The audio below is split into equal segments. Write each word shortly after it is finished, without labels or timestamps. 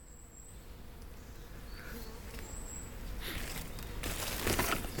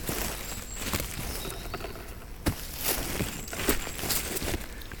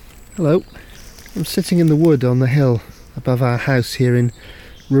Hello. I'm sitting in the wood on the hill above our house here in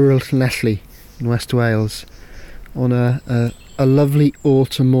rural Llanelli in West Wales on a lovely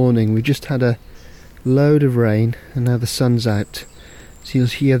autumn morning. We just had a load of rain and now the sun's out, so you'll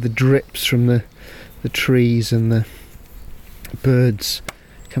hear the drips from the trees and the birds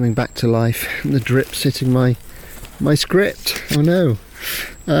coming back to life and the drips hitting my script. Oh no.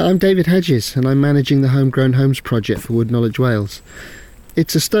 I'm David Hedges and I'm managing the Homegrown Homes project for Wood Knowledge Wales.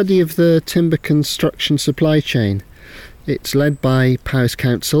 It's a study of the timber construction supply chain. It's led by Powys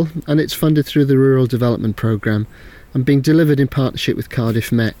Council and it's funded through the Rural Development Programme and being delivered in partnership with Cardiff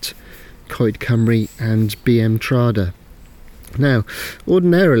Met, Coed Cymru and BM Trada. Now,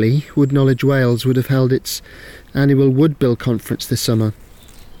 ordinarily, Wood Knowledge Wales would have held its annual Woodbill conference this summer,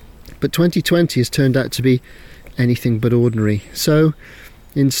 but 2020 has turned out to be anything but ordinary. So,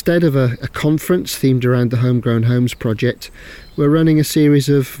 instead of a conference themed around the Homegrown Homes project, we're running a series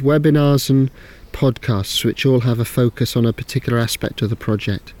of webinars and podcasts which all have a focus on a particular aspect of the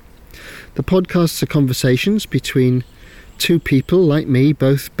project. The podcasts are conversations between two people like me,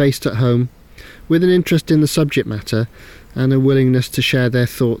 both based at home, with an interest in the subject matter and a willingness to share their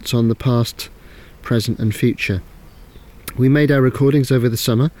thoughts on the past, present and future. We made our recordings over the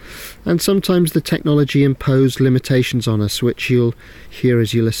summer, and sometimes the technology imposed limitations on us, which you'll hear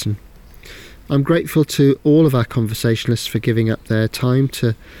as you listen. I'm grateful to all of our conversationalists for giving up their time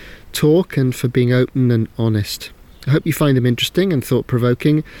to talk and for being open and honest. I hope you find them interesting and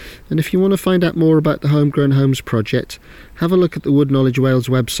thought-provoking, and if you want to find out more about the Homegrown Homes project, have a look at the Wood Knowledge Wales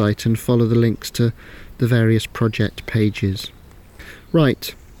website and follow the links to the various project pages.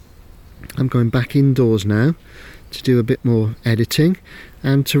 Right, I'm going back indoors now to do a bit more editing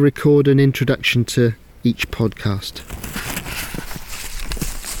and to record an introduction to each podcast.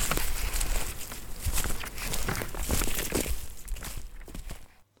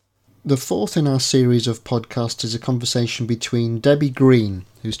 The fourth in our series of podcasts is a conversation between Debbie Green,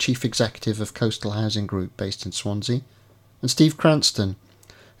 who's Chief Executive of Coastal Housing Group based in Swansea, and Steve Cranston,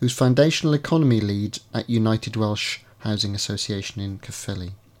 who's Foundational Economy Lead at United Welsh Housing Association in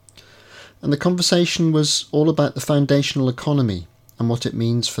Caerphilly. And the conversation was all about the foundational economy and what it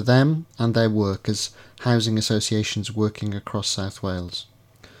means for them and their work as housing associations working across South Wales.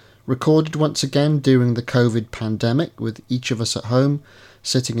 Recorded once again during the COVID pandemic with each of us at home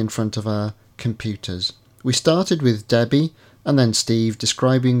sitting in front of our computers. We started with Debbie and then Steve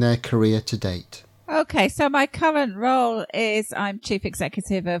describing their career to date. Okay, so my current role is I'm Chief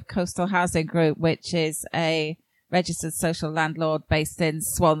Executive of Coastal Housing Group, which is a registered social landlord based in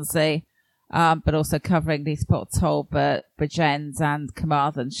Swansea, but also covering Newport Talbot, Bridgend and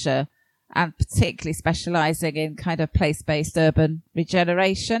Carmarthenshire, and particularly specialising in kind of place-based urban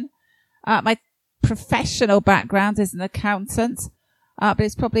regeneration. My professional background is an accountant, but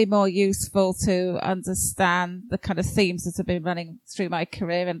it's probably more useful to understand the kind of themes that have been running through my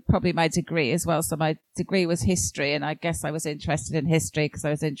career and probably my degree as well. So my degree was history, and I guess I was interested in history because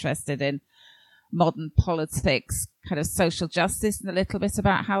I was interested in modern politics, kind of social justice, and a little bit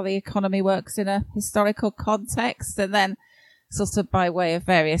about how the economy works in a historical context. And then sort of by way of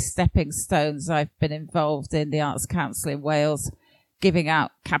various stepping stones, I've been involved in the Arts Council in Wales, giving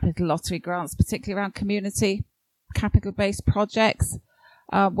out capital lottery grants, particularly around community capital-based projects.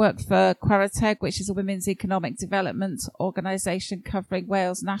 Worked for Quarateg, which is a women's economic development organisation covering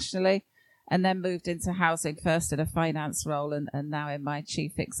Wales nationally, and then moved into housing first in a finance role and now in my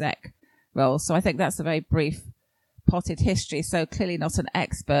chief exec role. So I think that's a very brief potted history. So clearly not an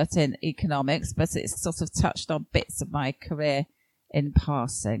expert in economics, but it's sort of touched on bits of my career in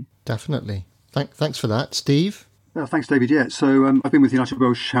passing. Definitely. Thanks for that. Steve? Thanks, David. Yeah, so I've been with the United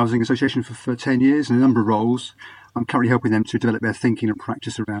Welsh Housing Association for 10 years in a number of roles. I'm currently helping them to develop their thinking and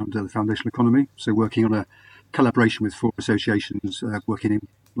practice around the foundational economy. So working on a collaboration with 4 associations working in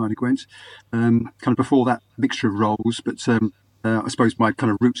Blaenau Gwent. Kind of before that, mixture of roles, but I suppose my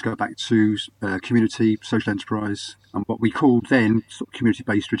kind of roots go back to community, social enterprise, and what we called then sort of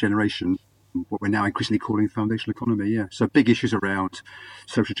community-based regeneration, what we're now increasingly calling foundational economy. Yeah, so big issues around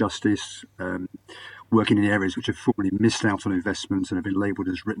social justice, working in areas which have formerly missed out on investments and have been labelled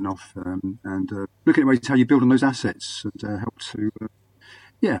as written off, and looking at ways how you build on those assets and help to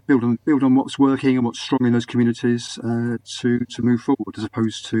build on what's working and what's strong in those communities to move forward, as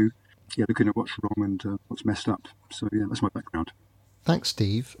opposed to looking at what's wrong and what's messed up. So that's my background. Thanks,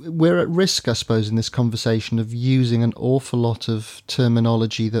 Steve. We're at risk, I suppose, in this conversation of using an awful lot of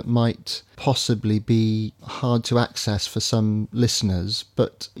terminology that might possibly be hard to access for some listeners.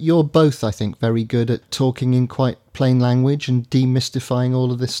 But you're both, I think, very good at talking in quite plain language and demystifying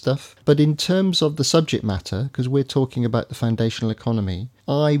all of this stuff. But in terms of the subject matter, because we're talking about the foundational economy,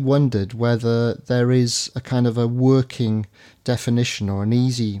 I wondered whether there is a kind of a working definition or an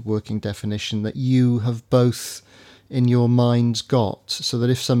easy working definition that you have both in your minds got, so that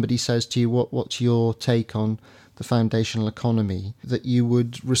if somebody says to you, what's your take on the foundational economy, that you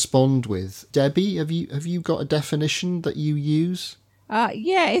would respond with. Debbie, have you got a definition that you use?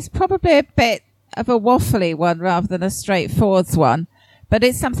 Yeah, it's probably a bit of a waffly one rather than a straightforward one, but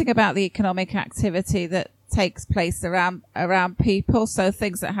it's something about the economic activity that takes place around people, so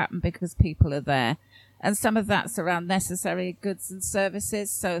things that happen because people are there. And some of that's around necessary goods and services,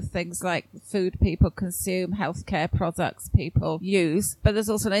 so things like food people consume, healthcare products people use. But there's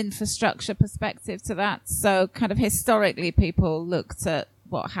also an infrastructure perspective to that. So kind of historically, people looked at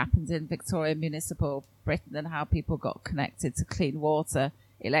what happened in Victorian municipal Britain and how people got connected to clean water,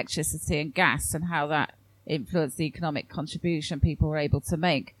 electricity and gas, and how that influenced the economic contribution people were able to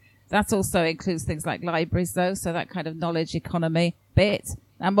make. That also includes things like libraries, though, so that kind of knowledge economy bit.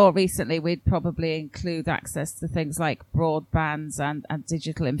 And more recently, we'd probably include access to things like broadbands and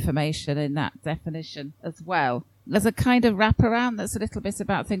digital information in that definition as well. There's a kind of wraparound that's a little bit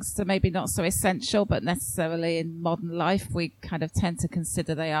about things that are maybe not so essential, but necessarily in modern life we kind of tend to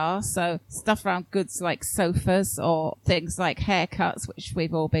consider they are. So stuff around goods like sofas or things like haircuts, which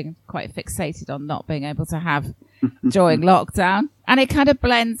we've all been quite fixated on not being able to have during lockdown. And it kind of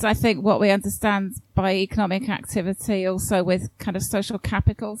blends, I think, what we understand by economic activity also with kind of social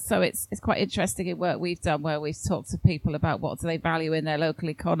capital. So it's quite interesting in work we've done where we've talked to people about what do they value in their local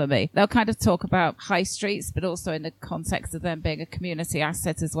economy. They'll kind of talk about high streets, but also in the context of them being a community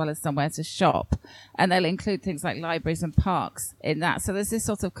asset as well as somewhere to shop. And they'll include things like libraries and parks in that. So there's this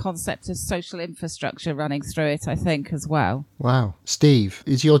sort of concept of social infrastructure running through it, I think, as well. Wow. Steve,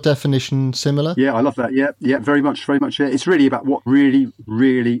 is your definition similar? Yeah, I love that. Yeah, very much. Yeah. It's really about what really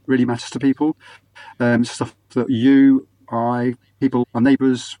matters to people. Stuff that you, I, people, our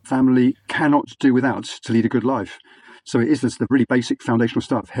neighbours, family cannot do without to lead a good life. So it is the really basic foundational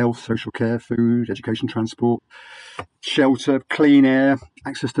stuff: health, social care, food, education, transport, shelter, clean air,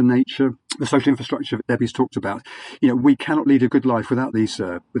 access to nature, the social infrastructure that Debbie's talked about. We cannot lead a good life without these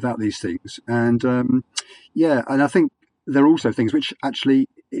things. And and I think there are also things which actually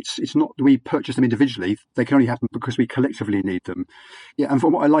it's not that we purchase them individually. They can only happen because we collectively need them. Yeah, and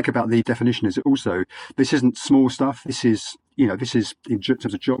what I like about the definition is also this isn't small stuff. This is in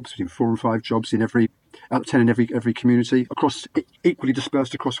terms of jobs, between 4 and 5 jobs out of 10 in every community, equally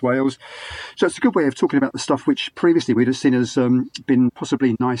dispersed across Wales. So it's a good way of talking about the stuff which previously we'd have seen as been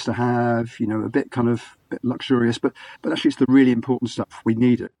possibly nice to have, a bit luxurious, but actually it's the really important stuff. We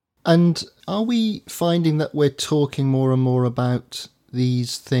need it. And are we finding that we're talking more and more about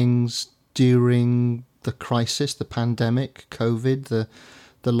these things during the crisis, the pandemic, COVID, the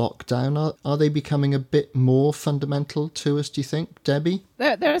lockdown? Are they becoming a bit more fundamental to us, do you think, Debbie?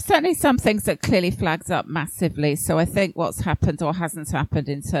 There are certainly some things that clearly flagged up massively. So I think what's happened or hasn't happened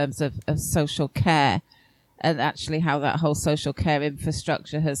in terms of social care, and actually how that whole social care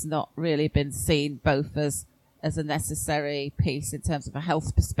infrastructure has not really been seen both as a necessary piece in terms of a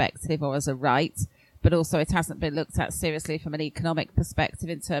health perspective or as a right, but also it hasn't been looked at seriously from an economic perspective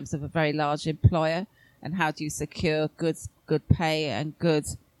in terms of a very large employer and how do you secure good pay and good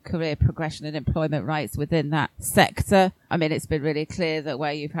career progression and employment rights within that sector. I mean, it's been really clear that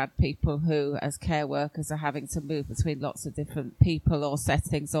where you've had people who, as care workers, are having to move between lots of different people or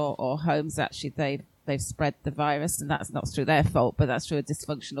settings or homes, actually they've spread the virus, and that's not through their fault, but that's through a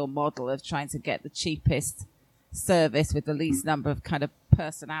dysfunctional model of trying to get the cheapest service with the least number of kind of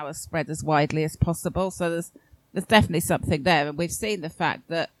person hours spread as widely as possible. So there's definitely something there, and we've seen the fact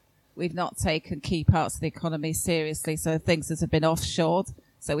that we've not taken key parts of the economy seriously. So things that have been offshored,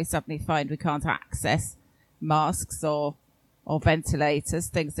 so we suddenly find we can't access masks or ventilators,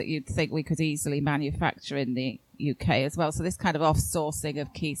 things that you'd think we could easily manufacture in the UK as well. So this kind of off-sourcing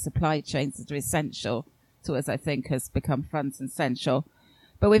of key supply chains that are essential to us, I think, has become front and central.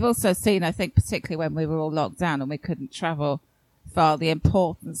 But we've also seen, I think, particularly when we were all locked down and we couldn't travel far, the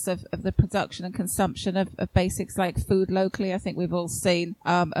importance of the production and consumption of basics like food locally. I think we've all seen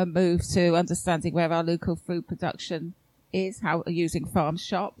a move to understanding where our local food production is, how using farm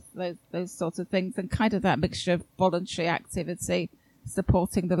shops, those sorts of things, and kind of that mixture of voluntary activity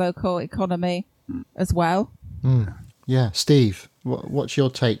supporting the local economy as well. Yeah, Steve, what's your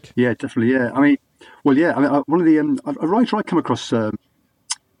take? Yeah, definitely. Yeah, one of the a writer I come across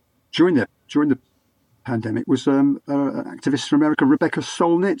during the pandemic was an activist from America, Rebecca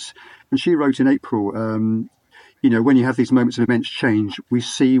Solnit, and she wrote in April, when you have these moments of immense change, we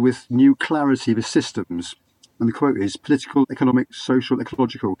see with new clarity the systems, and the quote is, political, economic, social,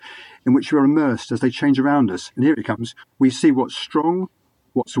 ecological, in which we are immersed as they change around us. And here it comes. We see what's strong,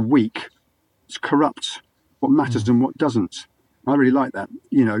 what's weak, it's corrupt, what matters and what doesn't. I really like that,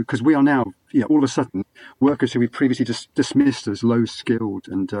 because we are now, all of a sudden, workers who we previously just dismissed as low skilled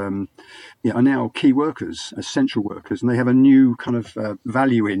and are now key workers, essential workers, and they have a new kind of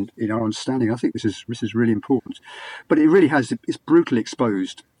value in our understanding. I think this is really important, but it really it's brutally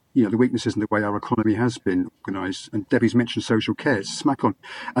exposed, the weaknesses in the way our economy has been organised. And Debbie's mentioned social care, it's smack on,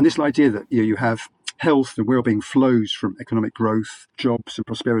 and this idea that you have health and well-being flows from economic growth, jobs and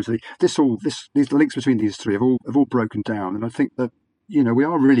prosperity. These links between these three have all broken down, and I think that we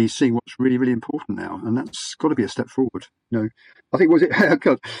are really seeing what's really, really important now, and that's got to be a step forward. I think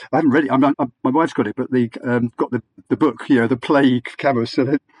God, I haven't read it. My wife's got it, but got the book, the Plague, Camus. So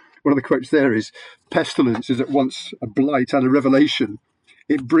one of the quotes there is, "Pestilence is at once a blight and a revelation.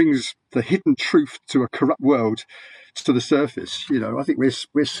 It brings the hidden truth to a corrupt world to the surface." I think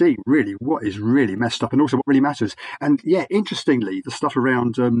we're seeing really what is really messed up and also what really matters. And interestingly, the stuff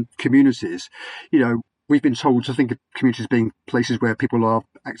around communities, we've been told to think of communities being places where people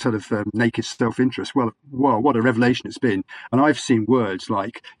act out of naked self-interest. Well, what a revelation it's been. And I've seen words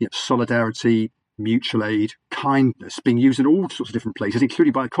like solidarity, mutual aid, kindness being used in all sorts of different places,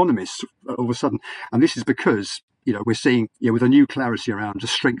 including by economists all of a sudden. And this is because we're seeing, with a new clarity around the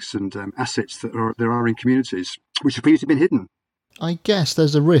strengths and assets that there are in communities, which have previously been hidden. I guess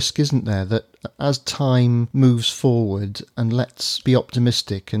there's a risk, isn't there, that as time moves forward, and let's be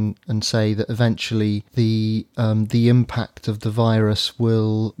optimistic and say that eventually the impact of the virus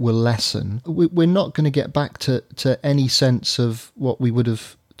will lessen, we're not going to get back to any sense of what we would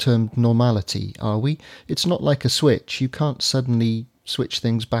have termed normality, are we? It's not like a switch. You can't suddenly switch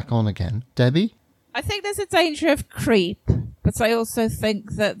things back on again. Debbie? I think there's a danger of creep, but I also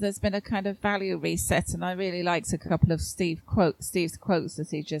think that there's been a kind of value reset, and I really liked a couple of Steve's quotes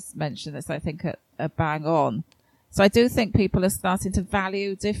as he just mentioned, that I think are bang on. So I do think people are starting to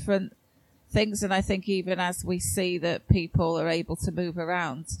value different things, and I think even as we see that people are able to move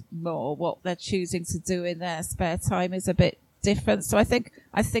around more, what they're choosing to do in their spare time is a bit different. So I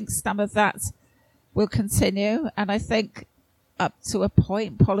think some of that will continue, and I think up to a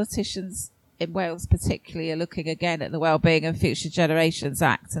point, politicians in Wales particularly are looking again at the Wellbeing and Future Generations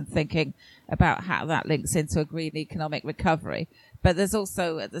Act and thinking about how that links into a green economic recovery. But there's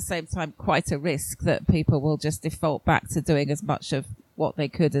also at the same time quite a risk that people will just default back to doing as much of what they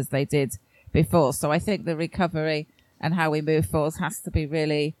could as they did before. So I think the recovery and how we move forward has to be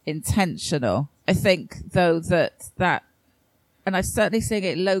really intentional. I think though that and I'm certainly seeing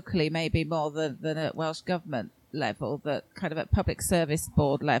it locally maybe more than at Welsh Government level, that kind of at public service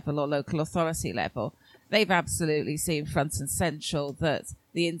board level or local authority level, they've absolutely seen front and central that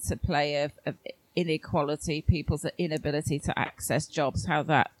the interplay of inequality, people's inability to access jobs, how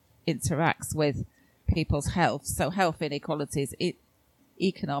that interacts with people's health. So health inequalities,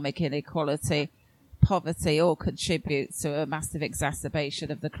 economic inequality, poverty all contribute to a massive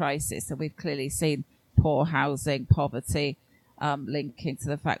exacerbation of the crisis. And we've clearly seen poor housing, poverty, linking to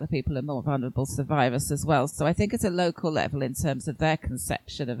the fact that people are more vulnerable to the virus as well. So I think at a local level, in terms of their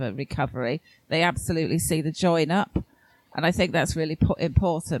conception of a recovery, they absolutely see the join up. And I think that's really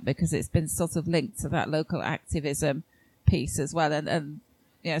important because it's been sort of linked to that local activism piece as well. And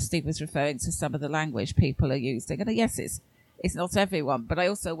Steve was referring to some of the language people are using. And yes, it's not everyone, but I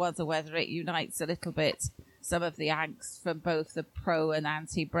also wonder whether it unites a little bit some of the angst from both the pro and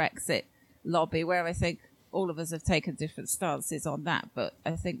anti-Brexit lobby, where I think all of us have taken different stances on that, but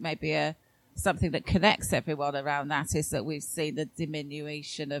I think maybe something that connects everyone around that is that we've seen the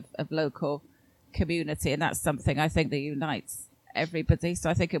diminution of local community, and that's something I think that unites everybody. So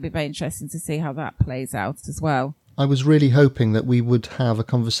I think it'll be very interesting to see how that plays out as well. I was really hoping that we would have a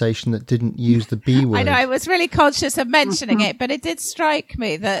conversation that didn't use the B word. I know, I was really conscious of mentioning it, but it did strike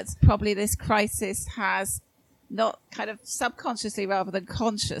me that probably this crisis has not kind of subconsciously rather than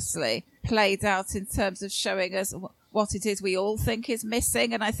consciously played out in terms of showing us what it is we all think is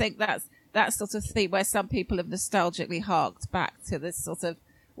missing. And I think that's that sort of theme where some people have nostalgically harked back to this sort of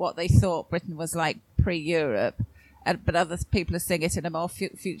what they thought Britain was like pre-Europe. But other people are seeing it in a more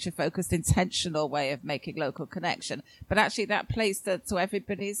future-focused, intentional way of making local connection. But actually that plays to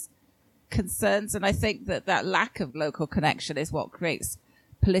everybody's concerns. And I think that lack of local connection is what creates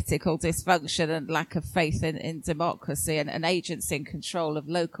political dysfunction and lack of faith in democracy, and an agency and control of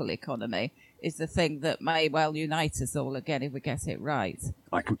local economy is the thing that may well unite us all again if we get it right.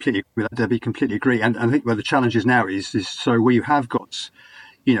 I completely agree with that, Debbie, completely agree. And I think where the challenge is now is so where you have got,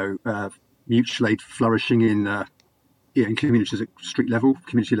 mutual aid flourishing in communities at street level,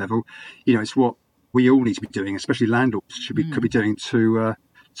 community level, it's what we all need to be doing, especially landlords could be doing to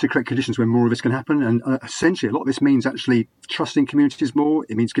to create conditions where more of this can happen. And essentially, a lot of this means actually trusting communities more.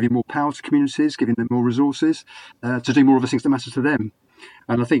 It means giving more power to communities, giving them more resources to do more of the things that matter to them.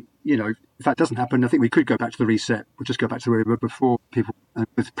 And I think, if that doesn't happen, I think we could go back to the reset. We'll just go back to where we were before, people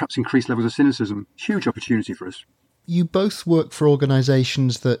with perhaps increased levels of cynicism. Huge opportunity for us. You both work for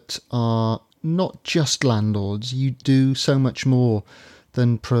organisations that are not just landlords. You do so much more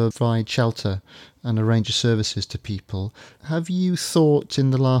than provide shelter and a range of services to people. Have you thought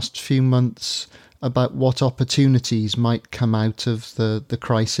in the last few months about what opportunities might come out of the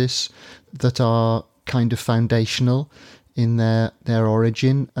crisis that are kind of foundational in their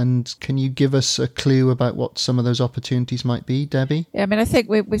origin? And can you give us a clue about what some of those opportunities might be, Debbie? Yeah, I mean, I think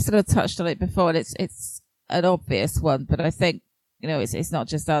we've sort of touched on it before, and it's an obvious one, but I think, it's not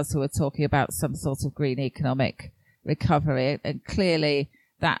just us who are talking about some sort of green economic recovery, and clearly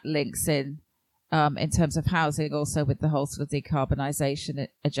that links in terms of housing, also with the whole sort of decarbonisation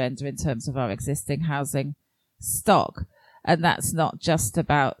agenda in terms of our existing housing stock. And that's not just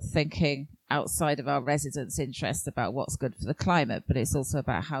about thinking outside of our residents' interest about what's good for the climate, but it's also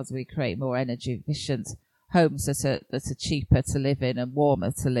about how do we create more energy efficient homes that are cheaper to live in and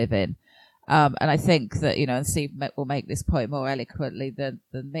warmer to live in. And I think that, and Steve will make this point more eloquently than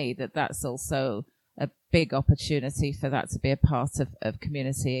me, that's also a big opportunity for that to be a part of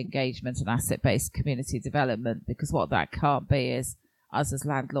community engagement and asset-based community development, because what that can't be is us as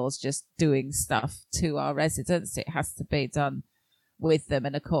landlords just doing stuff to our residents. It has to be done with them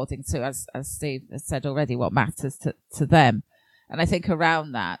and according to, as Steve has said already, what matters to them. And I think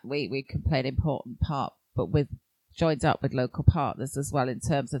around that, we can play an important part, but joined up with local partners as well in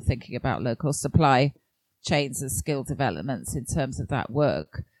terms of thinking about local supply chains and skill developments in terms of that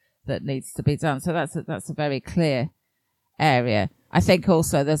work that needs to be done. So that's a very clear area. I think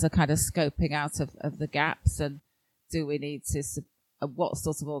also there's a kind of scoping out of the gaps, and do we need to what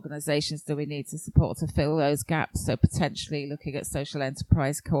sort of organisations do we need to support to fill those gaps? So potentially looking at social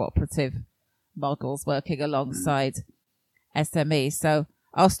enterprise cooperative models working alongside SMEs. So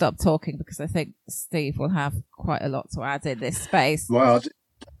I'll stop talking because I think Steve will have quite a lot to add in this space. Well,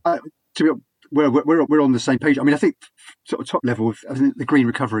 we're on the same page. I mean, I think sort of top level, I think the green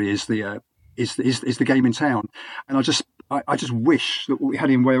recovery is the game in town, and I just wish that what we had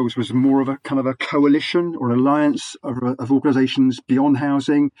in Wales was more of a kind of a coalition or an alliance of organisations beyond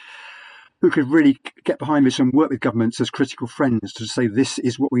housing who could really get behind this and work with governments as critical friends to say this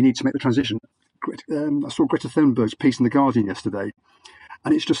is what we need to make the transition. I saw Greta Thunberg's piece in The Guardian yesterday,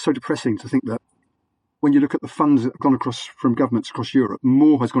 and it's just so depressing to think that when you look at the funds that have gone across from governments across Europe,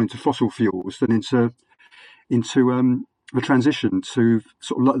 more has gone into fossil fuels than into the transition to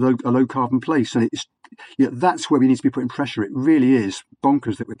sort of a low carbon place. And it's that's where we need to be putting pressure. It really is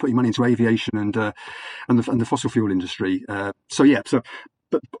bonkers that we're putting money into aviation and the fossil fuel industry. But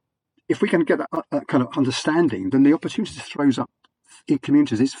if we can get that kind of understanding, then the opportunity to throws up in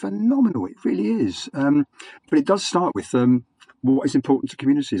communities is phenomenal. It really is. But it does start with what is important to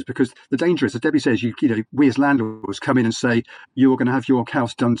communities, because the danger is, as Debbie says, we as landlords come in and say you're going to have your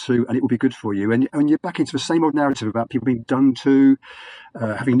house done to and it will be good for you, and you're back into the same old narrative about people being done to,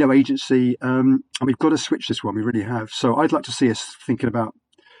 having no agency, and we've got to switch this one. We really have. So I'd like to see us thinking about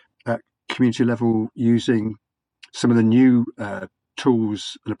community level using some of the new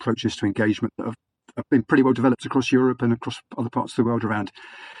tools and approaches to engagement that have been pretty well developed across Europe and across other parts of the world around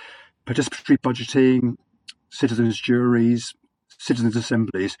participatory budgeting, citizens' juries, citizens'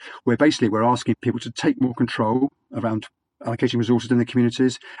 assemblies, where basically we're asking people to take more control around allocating resources in the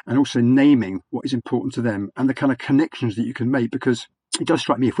communities and also naming what is important to them and the kind of connections that you can make. Because it does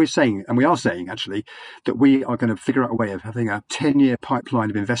strike me, if we're saying, and we are saying actually, that we are going to figure out a way of having a 10-year pipeline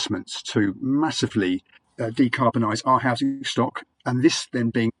of investments to massively decarbonise our housing stock, and this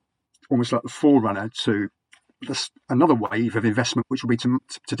then being almost like the forerunner to another wave of investment, which will be to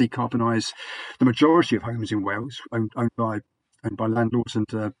decarbonise the majority of homes in Wales owned by landlords and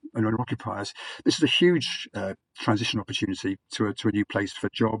owner-occupiers. This is a huge transition opportunity to a new place for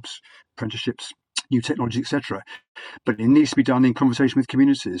jobs, apprenticeships, new technology, etc. But it needs to be done in conversation with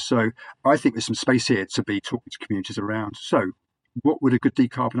communities. So I think there's some space here to be talking to communities around. So what would a good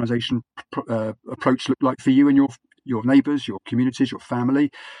decarbonisation approach look like for you and your neighbours, your communities, your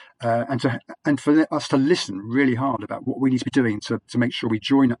family, and for us to listen really hard about what we need to be doing to make sure we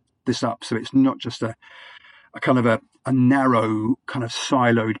join this up, so it's not just a kind of a narrow, kind of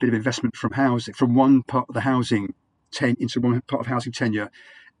siloed bit of investment from housing, from one part of the housing into one part of housing tenure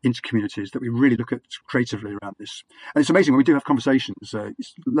into communities, that we really look at creatively around this. And it's amazing when we do have conversations.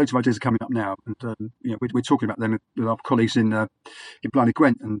 Loads of ideas are coming up now, and we're talking about them with our colleagues in Blaenau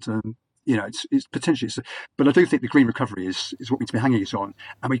Gwent, and it's potentially, but I do think the green recovery is what we need to be hanging it on,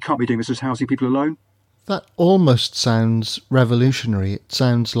 and we can't be doing this as housing people alone. That almost sounds revolutionary. It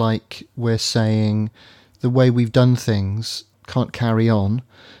sounds like we're saying the way we've done things can't carry on.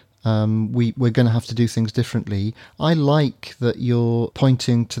 We're going to have to do things differently. I like that you're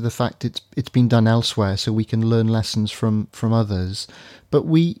pointing to the fact it's been done elsewhere, so we can learn lessons from others. But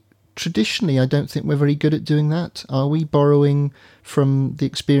traditionally, I don't think we're very good at doing that. Are we borrowing from the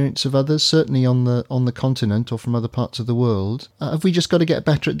experience of others, certainly on the continent or from other parts of the world? Have we just got to get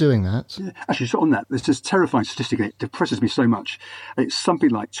better at doing that? Yeah, actually, so on that, there's this terrifying statistic, and it depresses me so much. It's something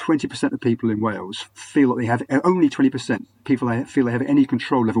like 20% of people in Wales feel that they have, only 20% people feel they have any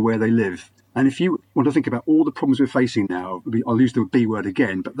control over where they live. And if you want to think about all the problems we're facing now, I'll use the B word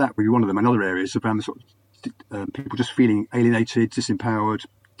again, but that would be one of them, and other areas around the sort of people just feeling alienated, disempowered,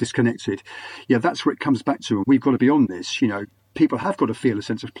 disconnected. Yeah, that's where it comes back to. And we've got to be on this. People have got to feel a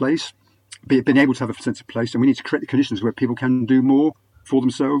sense of place, been able to have a sense of place, and we need to create the conditions where people can do more for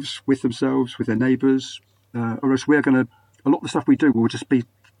themselves, with their neighbours, or else we're going to, a lot of the stuff we do will just be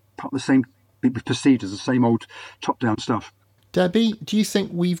part of the same, be perceived as the same old top-down stuff. Debbie, do you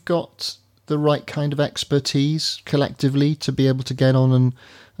think we've got the right kind of expertise collectively to be able to get on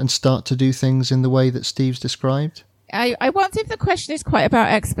and start to do things in the way that Steve's described? I wonder if the question is quite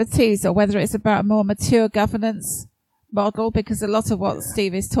about expertise or whether it's about a more mature governance model, because a lot of what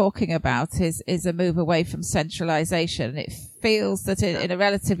Steve is talking about is a move away from centralisation. It feels that in a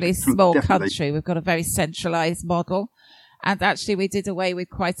relatively small country, we've got a very centralised model. And actually, we did away with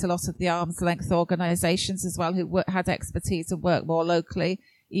quite a lot of the arm's length organisations as well, who had expertise and worked more locally,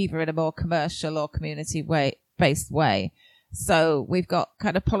 either in a more commercial or community-based way. So we've got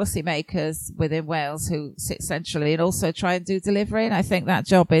kind of policymakers within Wales who sit centrally and also try and do delivery. And I think that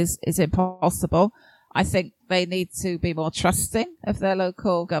job is impossible. I think they need to be more trusting of their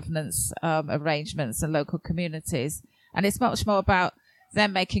local governance arrangements and local communities. And it's much more about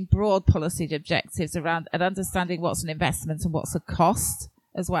them making broad policy objectives around and understanding what's an investment and what's a cost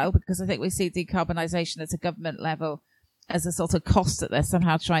as well, because I think we see decarbonisation at a government level as a sort of cost that they're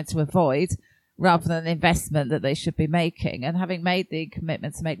somehow trying to avoid, rather than an investment that they should be making. And having made the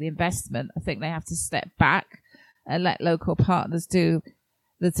commitment to make the investment, I think they have to step back and let local partners do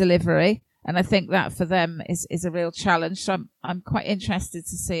the delivery. And I think that for them is a real challenge. So I'm quite interested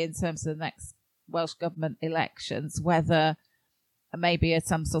to see in terms of the next Welsh Government elections whether maybe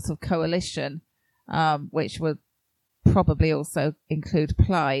some sort of coalition, which would probably also include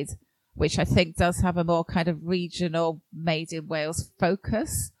Plaid, which I think does have a more kind of regional made in Wales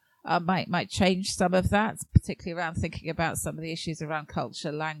focus, might change some of that, particularly around thinking about some of the issues around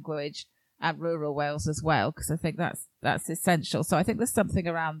culture, language, and rural Wales as well, because I think that's essential. So I think there's something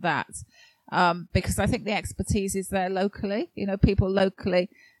around that, because I think the expertise is there locally. People locally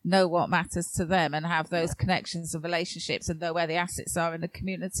know what matters to them and have those connections and relationships and know where the assets are in the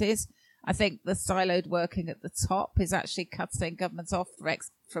communities. I think the siloed working at the top is actually cutting government off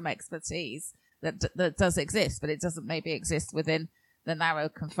from expertise that does exist, but it doesn't maybe exist within the narrow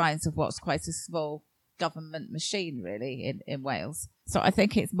confines of what's quite a small government machine, really, in Wales. So I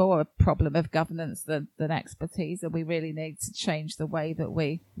think it's more a problem of governance than expertise, and we really need to change the way that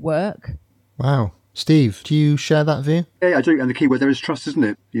we work. Wow. Steve, do you share that view? Yeah, I do. And the key word there is trust, isn't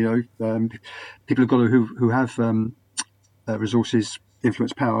it? People have got to, who have resources,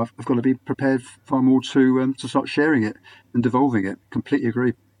 influence, power, have got to be prepared far more to start sharing it and devolving it. Completely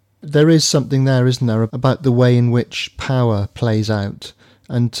agree. There is something there, isn't there, about the way in which power plays out.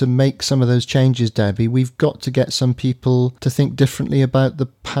 And to make some of those changes, Debbie, we've got to get some people to think differently about the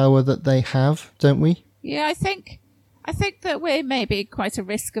power that they have, don't we? Yeah, I think that we're maybe quite a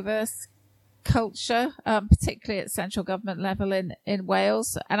risk-averse culture, particularly at central government level in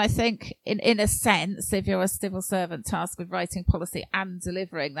Wales. And I think in a sense, if you're a civil servant tasked with writing policy and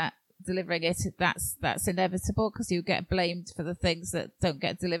delivering it, that's inevitable, because you get blamed for the things that don't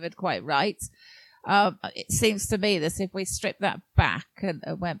get delivered quite right. It seems to me that if we strip that back and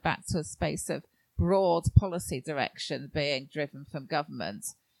went back to a space of broad policy direction being driven from government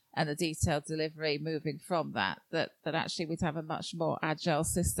and the detailed delivery moving from that actually we'd have a much more agile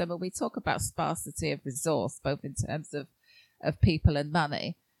system. And we talk about sparsity of resource, both in terms of people and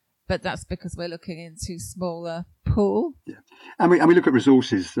money, but that's because we're looking into smaller pool. Yeah, and we look at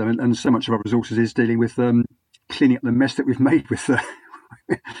resources, and so much of our resources is dealing with cleaning up the mess that we've made with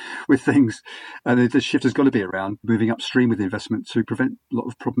with things. And the shift has got to be around moving upstream with investment to prevent a lot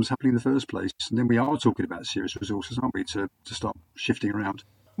of problems happening in the first place. And then we are talking about serious resources, aren't we, to start shifting around.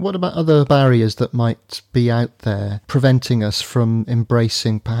 What about other barriers that might be out there preventing us from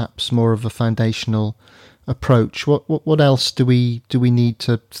embracing perhaps more of a foundational approach? What else do we need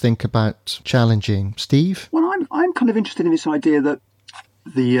to think about challenging? Steve? Well, I'm kind of interested in this idea that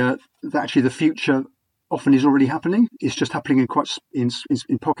that actually the future often is already happening. It's just happening in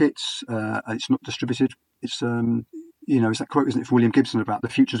pockets. It's not distributed. It's it's that quote, isn't it, from William Gibson about the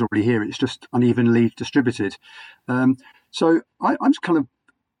future's already here. It's just unevenly distributed. So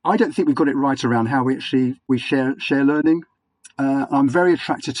I don't think we've got it right around how we share learning. I'm very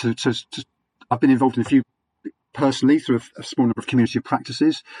attracted to I've been involved in a few personally through a small number of community of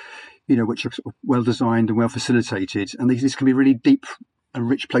practices, which are sort of well designed and well facilitated, and these can be really deep and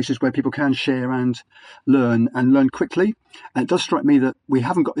rich places where people can share and learn quickly. And it does strike me that we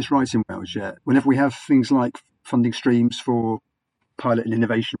haven't got this right in Wales yet. Whenever we have things like funding streams for pilot and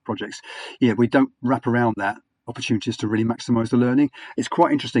innovation projects, we don't wrap around that opportunities to really maximise the learning. It's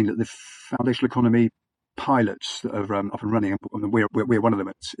quite interesting that the foundational economy pilots that are up and running, and we're one of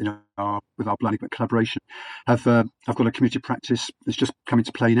them with our Blind Gwent collaboration, I've got a community practice that's just coming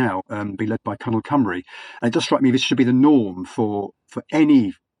to play now, being led by Cynal Cymru. And it does strike me this should be the norm for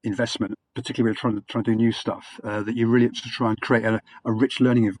any investment, particularly when we're trying to do new stuff, that you really have to try and create a rich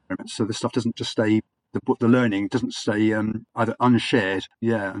learning environment, so the stuff doesn't just stay, the learning doesn't stay either unshared,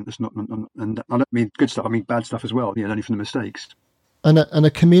 and it's not, and I don't mean good stuff, I mean bad stuff as well, learning from the mistakes. And a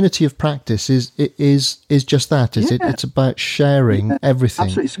community of practice is just that, is it? It's about sharing everything.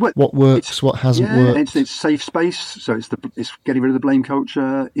 Absolutely. What works, what hasn't worked. It's safe space, so it's getting rid of the blame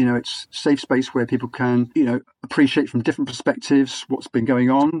culture. It's safe space where people can, appreciate from different perspectives what's been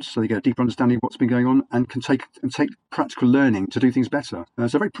going on, so they get a deeper understanding of what's been going on, and can take practical learning to do things better.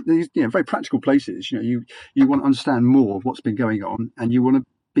 So very practical places. You want to understand more of what's been going on, and you want to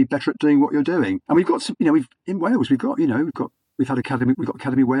be better at doing what you're doing. And we've got some, in Wales we've had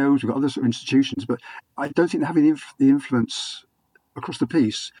Academy Wales, we've got other sort of institutions, but I don't think they're having the influence across the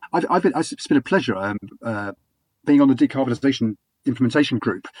piece. It's been a pleasure being on the decarbonisation implementation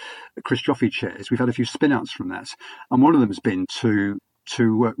group that Chris Joffe chairs. We've had a few spin-outs from that, and one of them has been to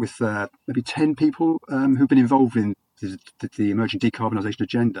work with maybe 10 people who've been involved in the emerging decarbonisation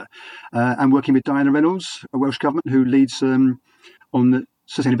agenda, and working with Diana Reynolds, a Welsh Government who leads on the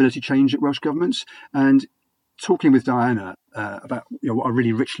sustainability change at Welsh governments, and talking with Diana about what a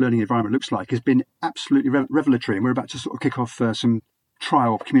really rich learning environment looks like has been absolutely revelatory. And we're about to sort of kick off some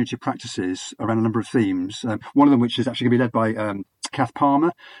trial community practices around a number of themes. One of them, which is actually going to be led by Kath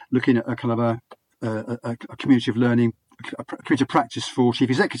Palmer, looking at a kind of a community of learning, a community of practice for chief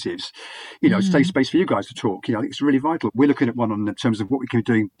executives. A safe space for you guys to talk. I think it's really vital. We're looking at one in terms of what we can be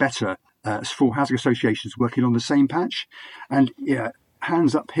doing better as 4 housing associations working on the same patch. And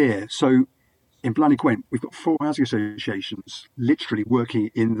hands up here. So in Blind Gwent, we've got 4 housing associations literally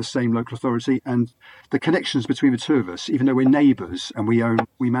working in the same local authority, and the connections between the two of us, even though we're neighbours and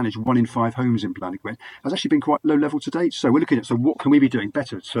we manage 1 in 5 homes in Blind Gwent, has actually been quite low level to date. So we're looking at what can we be doing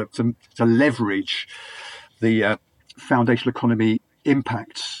better to leverage the foundational economy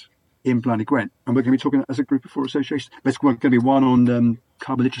impacts in Blind Gwent. And we're going to be talking as a group of 4 associations. There's going to be one on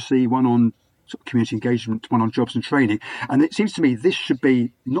carbon literacy, one on sort of community engagement, one on jobs and training. And it seems to me this should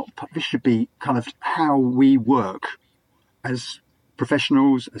be kind of how we work as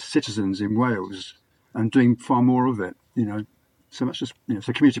professionals, as citizens in Wales, and doing far more of it. So that's just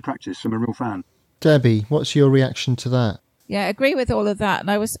so community practice. I'm a real fan. Debbie, what's your reaction to that? Yeah, I agree with all of that. And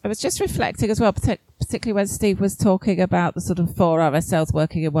I was just reflecting as well, particularly when Steve was talking about the sort of 4 RSLs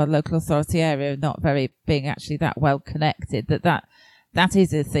working in one local authority area, not being actually that well connected, that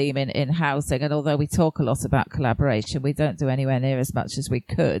is a theme in housing. And although we talk a lot about collaboration, we don't do anywhere near as much as we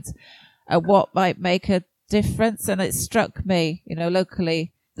could. What might make a difference? And it struck me,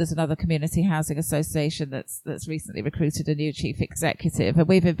 locally, there's another community housing association that's recently recruited a new chief executive, and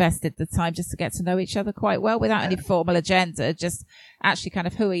we've invested the time just to get to know each other quite well without any formal agenda, just actually kind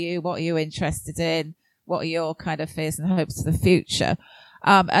of who are you, what are you interested in, what are your kind of fears and hopes for the future.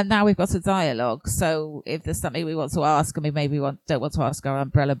 And now we've got a dialogue. So if there's something we want to ask, and we maybe don't want to ask our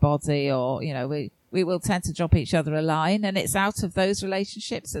umbrella body, or, we will tend to drop each other a line. And it's out of those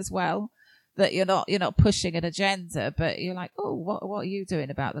relationships as well that you're not pushing an agenda, but you're like, oh, what are you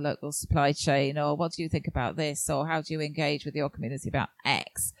doing about the local supply chain? Or what do you think about this? Or how do you engage with your community about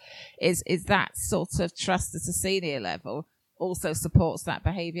X? Is that sort of trust at a senior level also supports that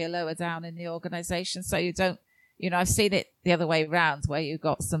behaviour lower down in the organisation. So you don't, I've seen it the other way around where you've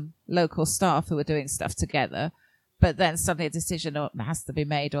got some local staff who are doing stuff together, but then suddenly a decision has to be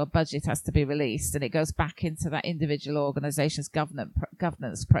made or a budget has to be released, and it goes back into that individual organisation's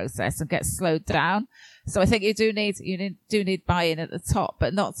governance process and gets slowed down. So I think you do need buy-in at the top,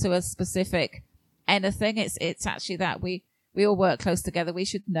 but not to a specific anything. It's actually that we all work close together. We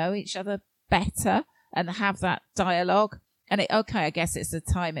should know each other better and have that dialogue. And I guess it's a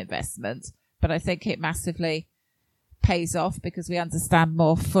time investment, but I think it massively pays off because we understand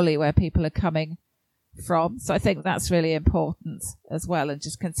more fully where people are coming from. So I think that's really important as well, and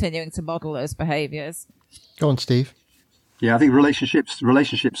just continuing to model those behaviours. Go on, Steve. Yeah, I think relationships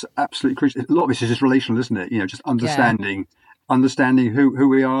are absolutely crucial. A lot of this is just relational, isn't it? Just understanding who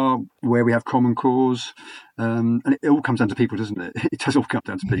we are, where we have common cause, and it all comes down to people, doesn't it? It does all come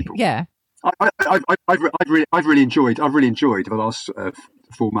down to people. Yeah. I've really enjoyed over the last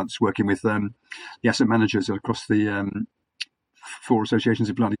 4 months working with the asset managers across the 4 associations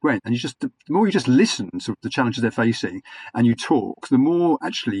in Blarney Gwent, and the more you just listen to the challenges they're facing and you talk, the more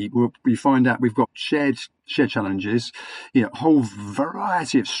actually we find out we've got shared challenges, a whole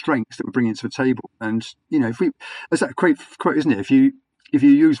variety of strengths that we're bringing to the table. And if we, there's that quote, isn't it? If you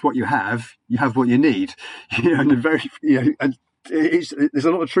use what you have what you need. And there's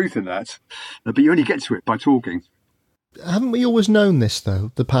a lot of truth in that, but you only get to it by talking. Haven't we always known this,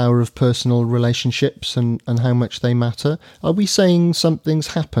 though, the power of personal relationships and how much they matter? Are we saying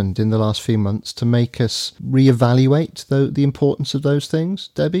something's happened in the last few months to make us reevaluate the importance of those things,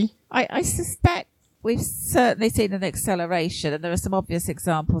 Debbie? I suspect we've certainly seen an acceleration, and there are some obvious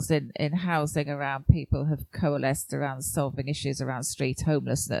examples in housing around people have coalesced around solving issues around street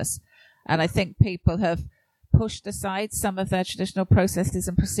homelessness. And I think people have pushed aside some of their traditional processes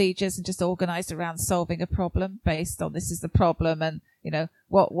and procedures and just organised around solving a problem based on this is the problem, and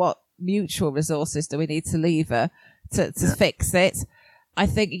what mutual resources do we need to lever to fix it. I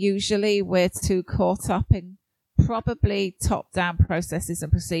think usually we're too caught up in probably top-down processes and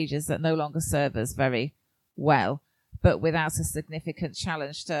procedures that no longer serve us very well, but without a significant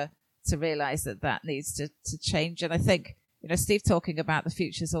challenge to realise that needs to change. And I think Steve talking about the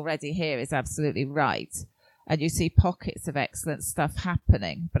future's already here is absolutely right. And you see pockets of excellent stuff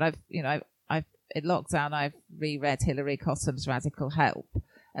happening. But I've in lockdown, I've reread Hilary Cottam's Radical Help,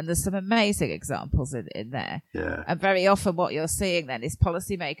 and there's some amazing examples in there. Yeah. And very often what you're seeing then is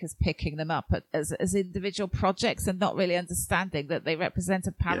policymakers picking them up as individual projects and not really understanding that they represent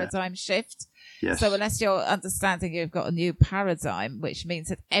a paradigm shift. Yes. So unless you're understanding you've got a new paradigm, which means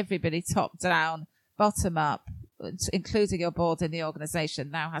that everybody top down, bottom up, including your board in the organisation,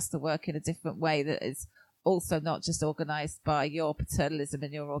 now has to work in a different way that is also not just organised by your paternalism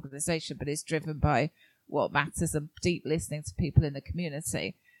in your organisation, but is driven by what matters and deep listening to people in the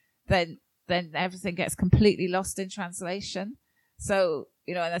community, then everything gets completely lost in translation. So,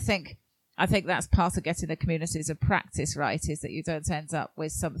 and I think that's part of getting the communities of practice right, is that you don't end up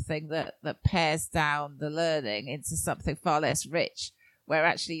with something that pares down the learning into something far less rich, where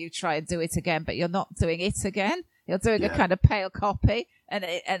actually you try and do it again, but you're not doing it again. You're doing a kind of pale copy, and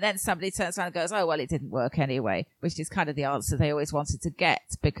then somebody turns around and goes, oh, well, it didn't work anyway, which is kind of the answer they always wanted to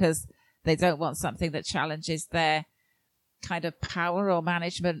get, because they don't want something that challenges their kind of power or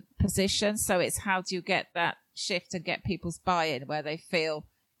management position. So it's how do you get that shift and get people's buy-in where they feel,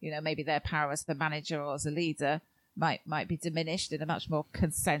 maybe their power as the manager or as a leader might be diminished in a much more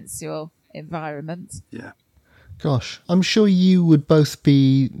consensual environment. Yeah. Gosh, I'm sure you would both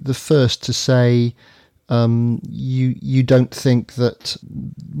be the first to say you don't think that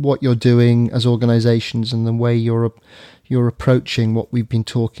what you're doing as organisations and the way you're approaching what we've been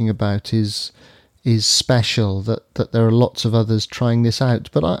talking about is special, that there are lots of others trying this out.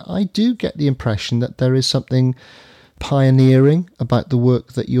 But I do get the impression that there is something pioneering about the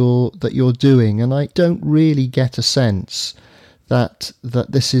work that you're doing, and I don't really get a sense that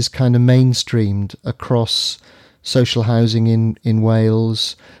this is kind of mainstreamed across social housing in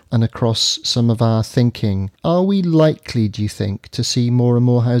Wales and across some of our thinking. Are we likely, do you think, to see more and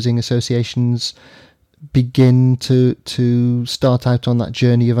more housing associations begin to start out on that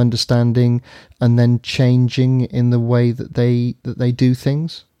journey of understanding and then changing in the way that they do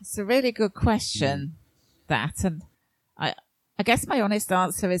things? It's a really good question, that, and I guess my honest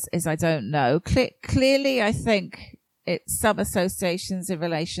answer is I don't know. Clearly, I think some associations in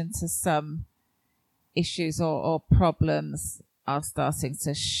relation to some issues or problems are starting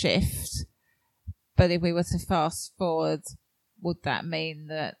to shift. But if we were to fast forward, would that mean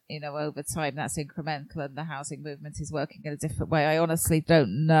that, over time that's incremental and the housing movement is working in a different way? I honestly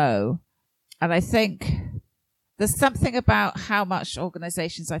don't know. And I think there's something about how much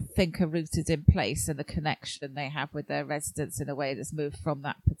organisations, I think, are rooted in place and the connection they have with their residents in a way that's moved from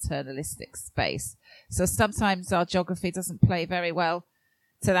that paternalistic space. So sometimes our geography doesn't play very well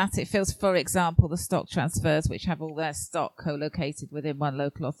to that. It feels, for example, the stock transfers, which have all their stock co-located within one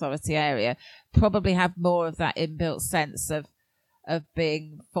local authority area, probably have more of that inbuilt sense of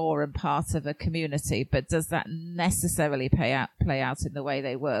being for and part of a community. But does that necessarily play out in the way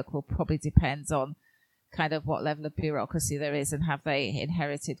they work? Will probably depend on kind of what level of bureaucracy there is, and have they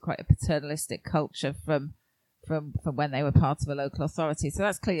inherited quite a paternalistic culture from when they were part of a local authority. So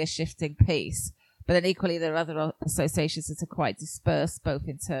that's clearly a shifting piece. But then equally, there are other associations that are quite dispersed, both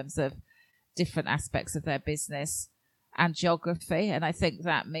in terms of different aspects of their business and geography. And I think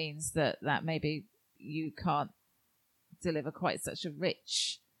that means that maybe you can't deliver quite such a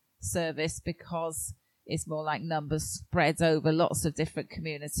rich service because it's more like numbers spread over lots of different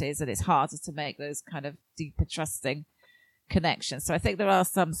communities, and it's harder to make those kind of deeper trusting connections. So I think there are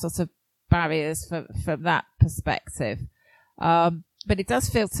some sort of barriers from that perspective. But it does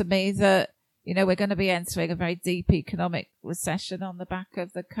feel to me that, we're going to be entering a very deep economic recession on the back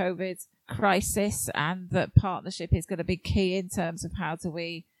of the COVID crisis, and that partnership is going to be key in terms of how do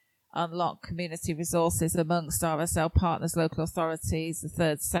we unlock community resources amongst RSL partners, local authorities, the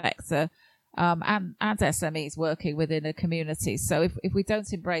third sector, and SMEs working within a community. So if we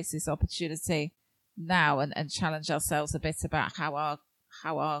don't embrace this opportunity now and challenge ourselves a bit about how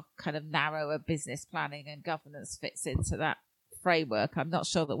our kind of narrower business planning and governance fits into that framework, I'm not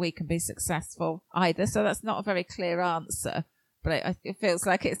sure that we can be successful either. So that's not a very clear answer, but it feels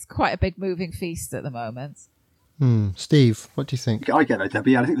like it's quite a big moving feast at the moment. Steve, what do you think? I get that,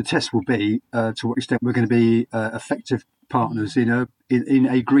 Debbie. I think the test will be to what extent we're going to be effective partners in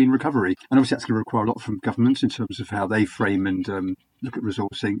a green recovery. And obviously that's going to require a lot from governments in terms of how they frame and look at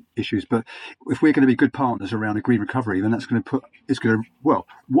resourcing issues. But if we're going to be good partners around a green recovery, then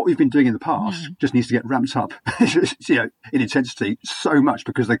what we've been doing in the past just needs to get ramped up in intensity so much,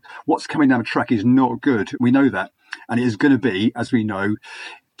 because what's coming down the track is not good. We know that. And it is going to be, as we know,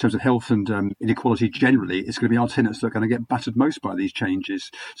 in terms of health and inequality generally, it's going to be our tenants that are going to get battered most by these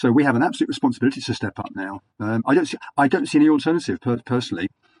changes. So we have an absolute responsibility to step up now. I don't see any alternative personally.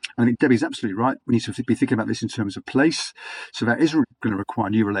 I think Debbie's absolutely right. We need to be thinking about this in terms of place. So that is going to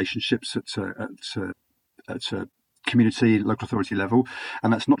require new relationships at community, local authority level,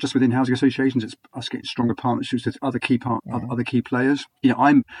 and that's not just within housing associations. It's us getting stronger partnerships with other key players.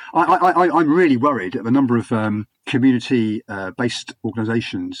 I'm really worried at the number of community based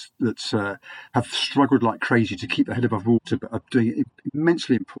organisations that have struggled like crazy to keep their head above water, but are doing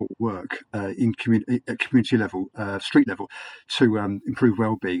immensely important work at community level, street level, to improve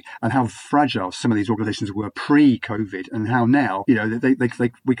well-being, and how fragile some of these organisations were pre-COVID, and how now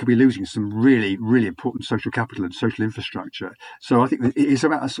we could be losing some really, really important social capital and social infrastructure. So I think it is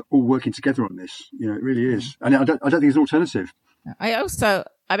about us all working together on this. It really is, and I don't think there's an alternative.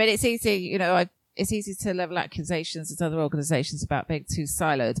 It's easy, it's easy to level accusations at other organisations about being too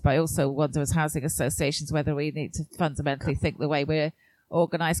siloed, but I also wonder as housing associations whether we need to fundamentally think the way we're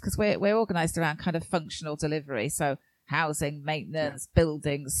organised, because we're organised around kind of functional delivery. So housing, maintenance,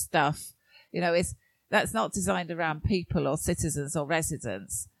 buildings, stuff, that's not designed around people or citizens or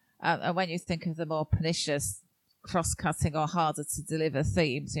residents. And when you think of the more pernicious, cross-cutting or harder to deliver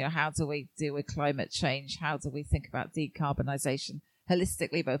themes, how do we deal with climate change? How do we think about decarbonisation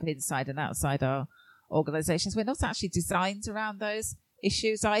holistically, both inside and outside our organisations? We're not actually designed around those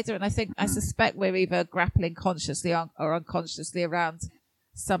issues either. And I suspect we're either grappling consciously or unconsciously around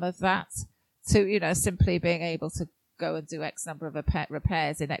some of that to, simply being able to go and do X number of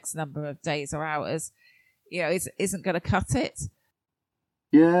repairs in X number of days or hours, isn't going to cut it.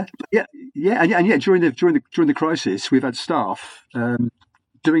 Yeah. And yet during the crisis, we've had staff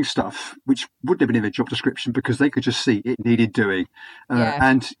doing stuff which wouldn't have been in their job description because they could just see it needed doing.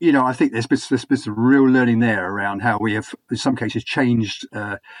 And, I think there's been some real learning there around how we have, in some cases, changed,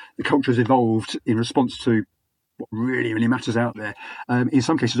 the culture has evolved in response to what really, really matters out there. In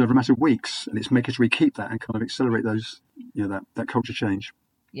some cases over a matter of weeks, and it's making sure we keep that and kind of accelerate those, that culture change.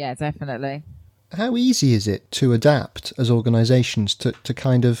 Yeah, definitely. How easy is it to adapt as organisations to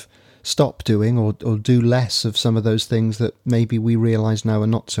kind of stop doing or do less of some of those things that maybe we realise now are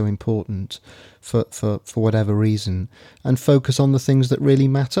not so important for whatever reason, and focus on the things that really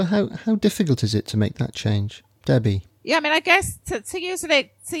matter? How difficult is it to make that change, Debbie? Yeah, I guess to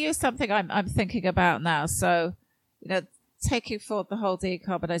use something I'm thinking about now. So, taking forward the whole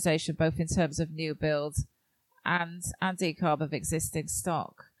decarbonisation, both in terms of new build and decarb of existing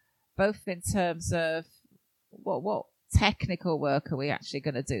stock, both in terms of what technical work are we actually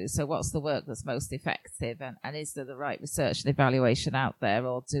going to do? So what's the work that's most effective, and is there the right research and evaluation out there,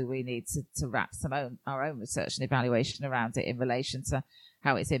 or do we need to wrap our own research and evaluation around it in relation to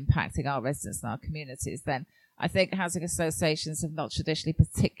how it's impacting our residents and our communities? Then I think housing associations have not traditionally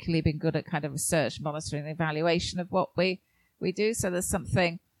particularly been good at kind of research, monitoring and evaluation of what we do. So there's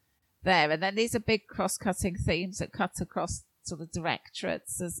something there. And then these are big cross-cutting themes that cut across sort of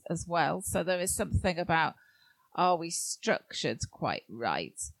directorates as well. So there is something about, are we structured quite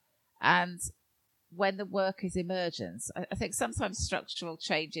right? And when the work is emergent, I think sometimes structural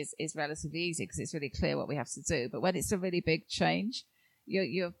change is relatively easy because it's really clear what we have to do. But when it's a really big change,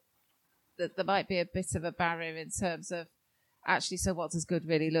 there might be a bit of a barrier in terms of actually, so what does good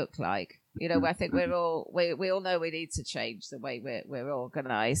really look like? You know, I think we all know we need to change the way we're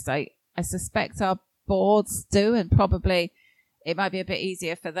organised. I suspect our boards do, and probably it might be a bit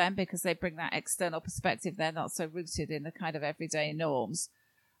easier for them because they bring that external perspective. They're not so rooted in the kind of everyday norms.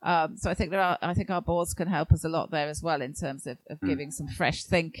 So I think our boards can help us a lot there as well in terms of giving some fresh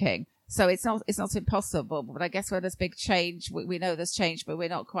thinking. So it's not impossible, but I guess when there's big change, we know there's change, but we're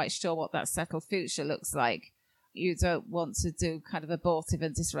not quite sure what that settled future looks like. You don't want to do kind of abortive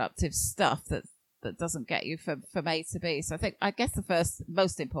and disruptive stuff that doesn't get you from A to B. So I guess the first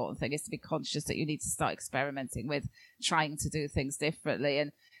most important thing is to be conscious that you need to start experimenting with trying to do things differently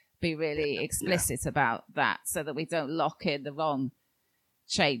and be really explicit about that, so that we don't lock in the wrong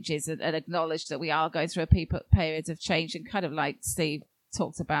changes and acknowledge that we are going through a period of change. And kind of like Steve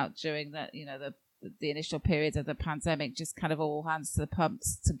talked about during the initial period of the pandemic, just kind of all hands to the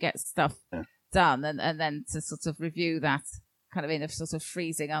pumps to get stuff done, and then to sort of review that kind of in a sort of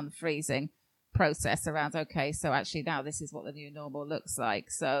unfreezing process around, okay, so actually now this is what the new normal looks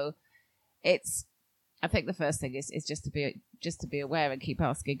like. So I think the first thing is just to be aware and keep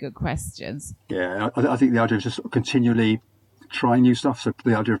asking good questions. Yeah, I think the idea is just sort of continually trying new stuff. So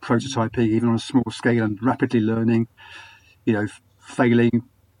the idea of prototyping, even on a small scale, and rapidly learning, failing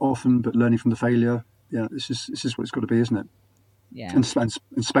often, but learning from the failure. Yeah, this is what it's got to be, isn't it? Yeah. And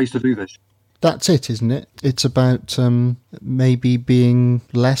space to do this. That's it, isn't it? It's about maybe being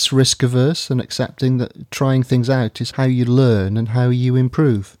less risk averse and accepting that trying things out is how you learn and how you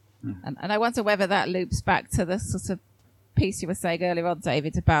improve. And I wonder whether that loops back to the sort of piece you were saying earlier on,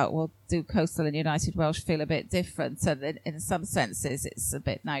 David, about, well, do Coastal and United Welsh feel a bit different? And in some senses, it's a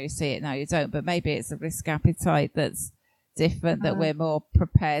bit now you see it, now you don't. But maybe it's a risk appetite that's different, that we're more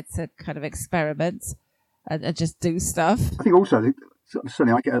prepared to kind of experiment and just do stuff. I think also,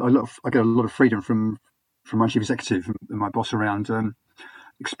 certainly, I get a lot of freedom from my chief executive and my boss around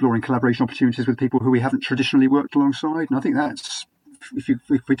exploring collaboration opportunities with people who we haven't traditionally worked alongside. And I think that's,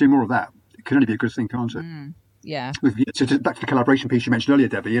 if we do more of that, it can only be a good thing, can't it? Yeah. So back to the collaboration piece you mentioned earlier,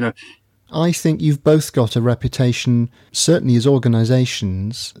 Debbie. I think you've both got a reputation, certainly as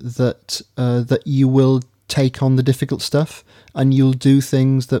organisations, that you will take on the difficult stuff and you'll do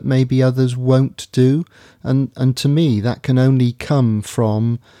things that maybe others won't do. And to me, that can only come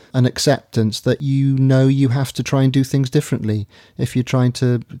from an acceptance that you have to try and do things differently if you're trying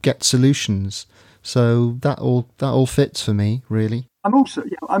to get solutions. So that all fits for me, really. I'm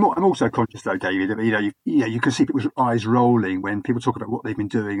also conscious though, David. You can see people's eyes rolling when people talk about what they've been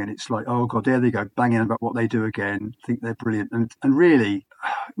doing, and it's like, oh God, there they go, banging on about what they do again. Think they're brilliant, and really,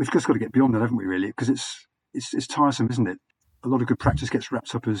 we've just got to get beyond that, haven't we? Really, because it's tiresome, isn't it? A lot of good practice gets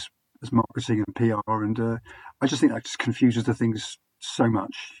wrapped up as marketing and PR, and I just think that just confuses the things so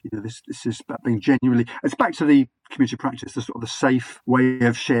much. This is about being genuinely. It's back to the community practice, the sort of the safe way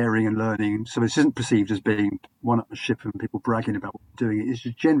of sharing and learning. So this isn't perceived as being one-upmanship and people bragging about what we're doing. It's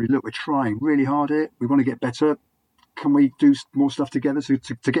just generally, look, we're trying really hard here. We want to get better. Can we do more stuff together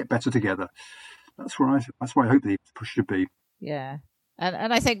to get better together? That's where I hope the push should be. Yeah,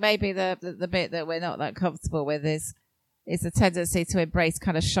 and I think maybe the bit that we're not that comfortable with is the tendency to embrace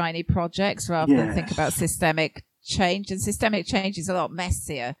kind of shiny projects rather than think about systemic change. And systemic change is a lot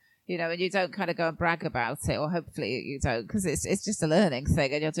messier, and you don't kind of go and brag about it, or hopefully you don't, because it's just a learning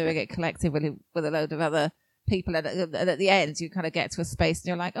thing and you're doing it collectively with a load of other people. And at the end, you kind of get to a space and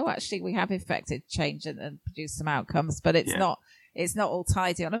you're like, oh, actually, we have effected change and produced some outcomes, but it's not all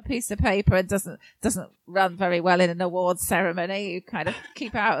tidy on a piece of paper and doesn't run very well in an awards ceremony. You kind of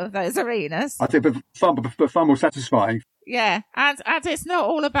keep out of those arenas. I think, but far more satisfying. Yeah, and it's not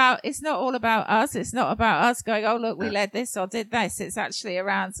all about us. It's not about us going, oh look, we led this or did this. It's actually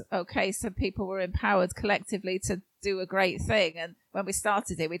around, okay, so people were empowered collectively to do a great thing, and when we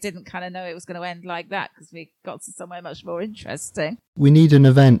started it, we didn't kind of know it was going to end like that, because we got to somewhere much more interesting. We need an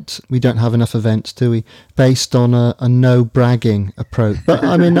event. We don't have enough events, do we? Based on a no bragging approach. But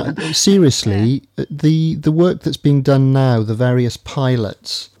I mean, seriously, the work that's being done now, the various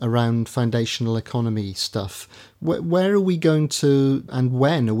pilots around foundational economy stuff, where are we going to, and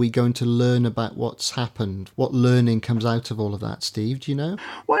when are we going to learn about what's happened? What learning comes out of all of that, Steve? Do you know?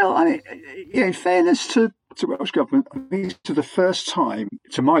 Well, I mean, in fairness to Welsh Government, I think it's the first time,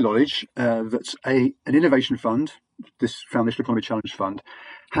 to my knowledge, that an innovation fund, this Foundational Economy Challenge Fund,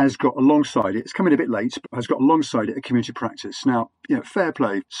 has got alongside it, it's coming a bit late, but has got alongside it a community practice. Now, fair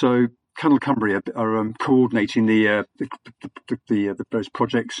play. So Cynal Cumbria are coordinating the various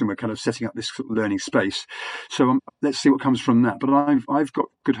projects, and we're kind of setting up this sort of learning space. So let's see what comes from that. But I've got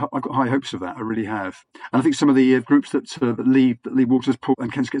high hopes of that. I really have. And I think some of the groups that Lee Waters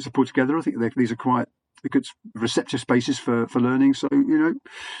and Kent Skets have pulled together, I think these are quite good receptive spaces for learning. So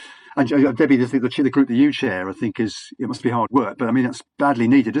and Debbie, the group that you chair, I think it must be hard work, but I mean that's badly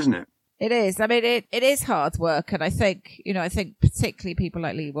needed, isn't it? It is. I mean, it is hard work, and I think particularly people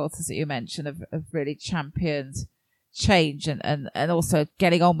like Lee Waters that you mentioned have really championed change and also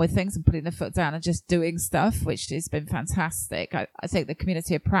getting on with things and putting the foot down and just doing stuff, which has been fantastic. I think the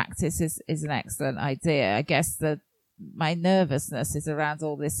community of practice is an excellent idea. I guess my nervousness is around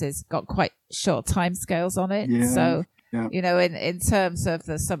all this has got quite short timescales on it. Yeah. So, Yeah. In terms of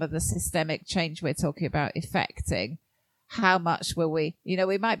some of the systemic change we're talking about effecting, how much will we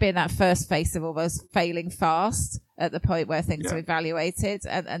might be in that first phase of almost failing fast at the point where things are evaluated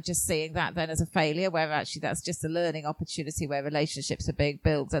and just seeing that then as a failure, where actually that's just a learning opportunity where relationships are being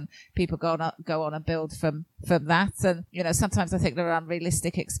built and people go on and build from that. And, sometimes I think there are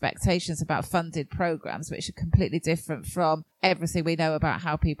unrealistic expectations about funded programs, which are completely different from everything we know about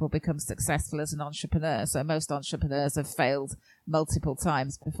how people become successful as an entrepreneur. So most entrepreneurs have failed multiple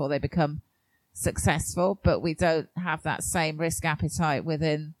times before they become successful, but we don't have that same risk appetite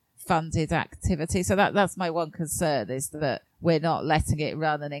within funded activity. So that's my one concern, is that we're not letting it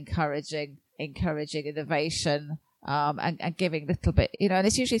run and encouraging innovation and giving little bit, and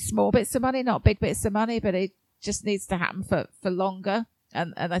it's usually small bits of money, not big bits of money, but it just needs to happen for longer.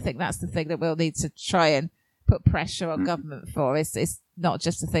 And I think that's the thing that we'll need to try and put pressure on government for. It's not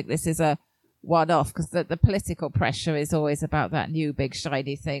just to think this is a one-off, because the political pressure is always about that new big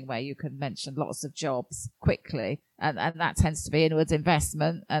shiny thing where you can mention lots of jobs quickly, and that tends to be inward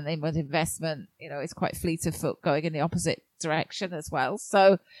investment, and inward investment is quite fleet of foot going in the opposite direction as well.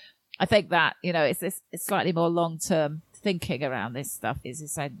 So I think that it's slightly more long-term thinking around this stuff is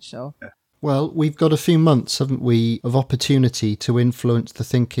essential. Well, we've got a few months, haven't we, of opportunity to influence the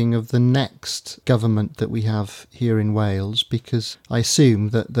thinking of the next government that we have here in Wales, because I assume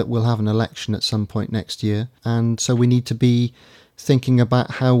that we'll have an election at some point next year. And so we need to be thinking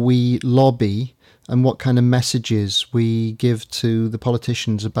about how we lobby and what kind of messages we give to the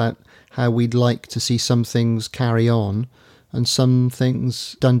politicians about how we'd like to see some things carry on and some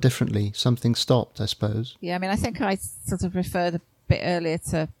things done differently, some things stopped, I suppose. Yeah, I mean, I think I sort of referred a bit earlier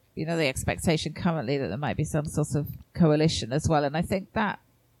to the expectation currently that there might be some sort of coalition as well. And I think that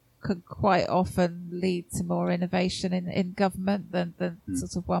could quite often lead to more innovation in government than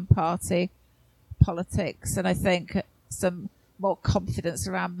sort of one party politics. And I think some more confidence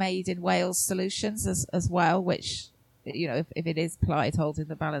around made in Wales solutions as well, which, if it is Plaid holding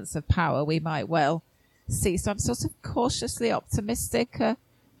the balance of power, we might well see. So I'm sort of cautiously optimistic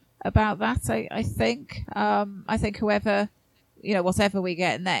about that. I think whoever, whatever we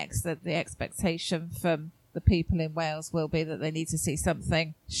get next, that the expectation from the people in Wales will be that they need to see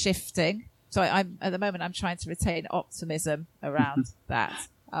something shifting. So I'm at the moment, I'm trying to retain optimism around that,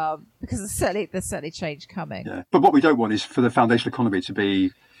 because there's certainly change coming. Yeah. But what we don't want is for the foundational economy to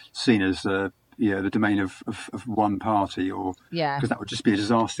be seen as the domain of one party, or because that would just be a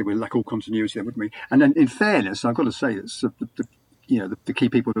disaster. We'd lack all continuity, then, wouldn't we? And then, in fairness, I've got to say that the key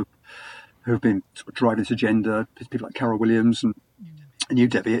people who have been sort of driving this agenda, people like Carol Williams and you,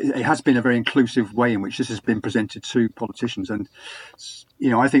 Debbie, it has been a very inclusive way in which this has been presented to politicians. And,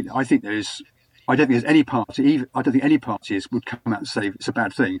 I think I don't think any party would come out and say it's a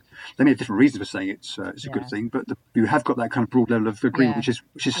bad thing. They may have different reasons for saying it's a good thing, but you have got that kind of broad level of agreement,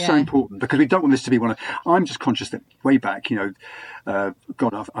 which is so important, because we don't want this to be one of. I'm just conscious that way back, I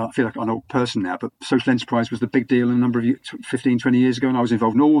feel like I'm an old person now, but social enterprise was the big deal a number of 15, 20 years ago, and I was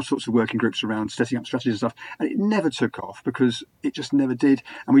involved in all sorts of working groups around setting up strategies and stuff, and it never took off because it just never did.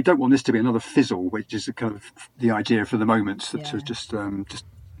 And we don't want this to be another fizzle, which is kind of the idea for the moment, that just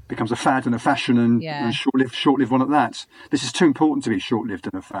becomes a fad and a fashion and short-lived one at that. This is too important to be short-lived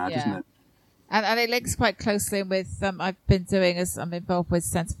and a fad, isn't it? And it links quite closely with, I'm involved with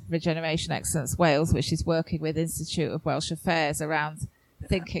Centre for Regeneration Excellence Wales, which is working with Institute of Welsh Affairs around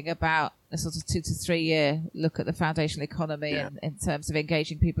thinking about a sort of 2 to 3 year look at the foundational economy in terms of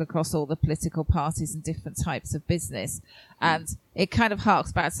engaging people across all the political parties and different types of business. And it kind of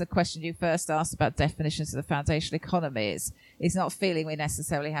harks back to the question you first asked about definitions of the foundational economy. It's not feeling we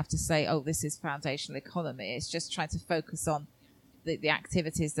necessarily have to say, oh, this is foundational economy. It's just trying to focus on the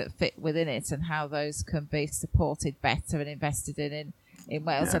activities that fit within it and how those can be supported better and invested in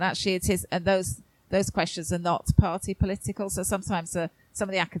Wales. Yeah. And actually it is, and those questions are not party political. So sometimes some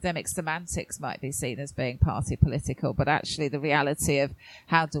of the academic semantics might be seen as being party political, but actually the reality of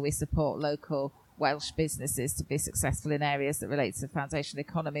how do we support local Welsh businesses to be successful in areas that relate to the foundational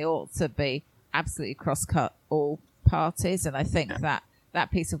economy ought to be absolutely cross-cut all parties. And I think that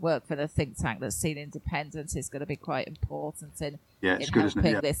piece of work for the think tank that's seen independent is going to be quite important in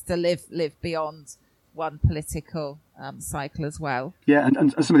helping this to live beyond one political cycle as well. Yeah,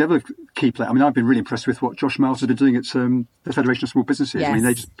 and some of the other key players. I mean, I've been really impressed with what Josh Miles has been doing at the Federation of Small Businesses. Yes. I mean,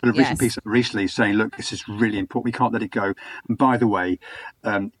 they just put a recent piece up recently saying, look, this is really important. We can't let it go. And by the way,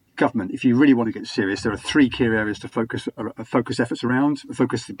 government, if you really want to get serious, there are 3 key areas to focus efforts around.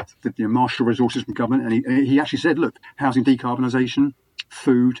 Focus the marshal resources from government. And he actually said, look, housing decarbonisation,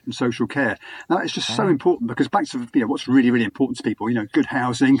 food and social care. Now, it's just so important because back to what's really, really important to people, good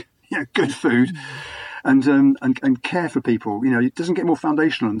housing, good food and care for people. It doesn't get more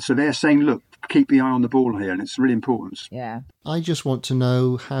foundational. And so they're saying, look, keep the eye on the ball here. And it's really important. Yeah. I just want to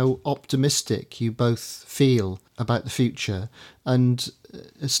know how optimistic you both feel about the future. And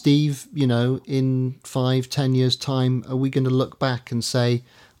Steve, in 5-10 years' time, are we going to look back and say,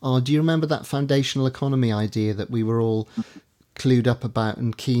 oh, do you remember that foundational economy idea that we were all clued up about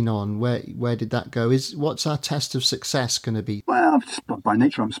and keen on? Where did that go? What's our test of success going to be? Well, by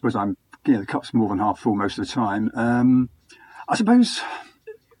nature, I suppose the cup's more than half full most of the time. I suppose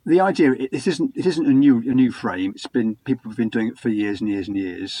the idea it isn't a new frame. It's been people have been doing it for years and years and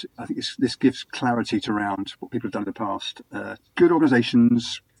years. I think this gives clarity to around what people have done in the past. Good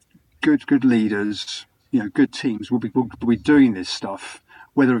organisations, good leaders, good teams will be doing this stuff,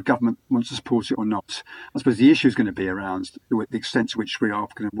 whether a government wants to support it or not. I suppose the issue is going to be around the extent to which we are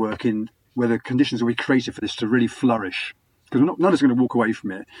going to work in, whether conditions will be created for this to really flourish. Because none of us are going to walk away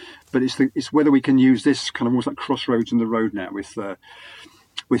from it, but it's whether we can use this kind of almost like crossroads in the road now with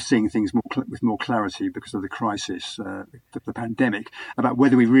we're seeing things with more clarity because of the crisis, the pandemic, about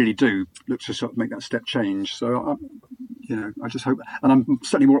whether we really do look to sort of make that step change. So, I just hope, and I'm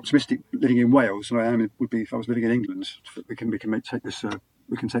certainly more optimistic living in Wales than I would be if I was living in England. We can take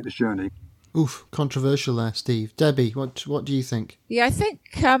this journey. Oof, controversial there, Steve. Debbie, what do you think? Yeah, I think,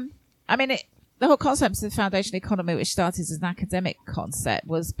 the whole concept of the foundation economy, which started as an academic concept,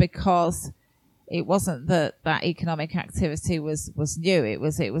 was because it wasn't that economic activity was new. It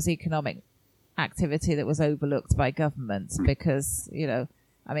was economic activity that was overlooked by government because,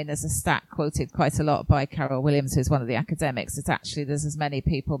 there's a stat quoted quite a lot by Carol Williams, who's one of the academics, that actually there's as many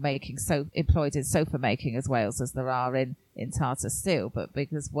people employed in sofa making as Wales as there are in Tata Steel, but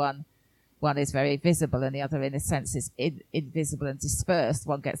because one is very visible and the other, in a sense, is invisible and dispersed.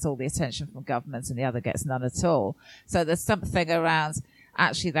 One gets all the attention from government and the other gets none at all. So there's something around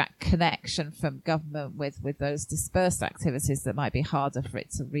actually that connection from government with those dispersed activities that might be harder for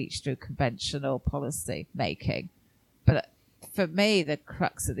it to reach through conventional policy making. But for me, the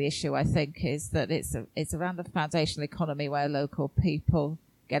crux of the issue, I think, is that it's around the foundational economy where local people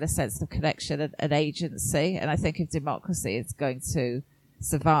get a sense of connection and agency. And I think if democracy is going to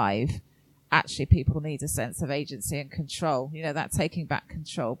survive, actually people need a sense of agency and control. That taking back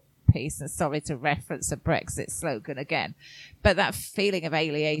control piece, and sorry to reference a Brexit slogan again, but that feeling of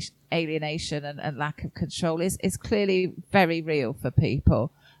alienation and lack of control is clearly very real for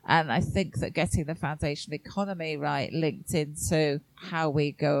people. And I think that getting the foundational economy right, linked into how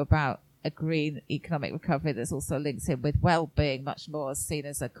we go about a green economic recovery that's also linked in with well-being, much more seen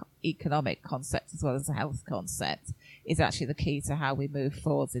as an economic concept as well as a health concept, is actually the key to how we move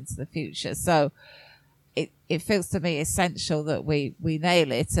forwards into the future. So it feels to me essential that we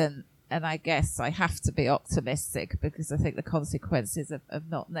nail it, and I guess I have to be optimistic because I think the consequences of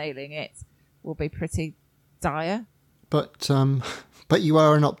not nailing it will be pretty dire. But you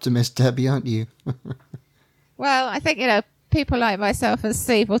are an optimist, Debbie, aren't you? Well, I think, people like myself and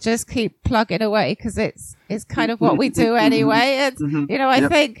Steve will just keep plugging away because it's kind of what we do anyway. And, I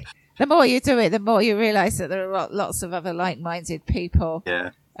think the more you do it, the more you realise that there are lots of other like-minded people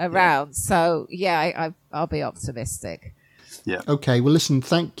around. So, I'll be optimistic. Yeah. Okay, well listen,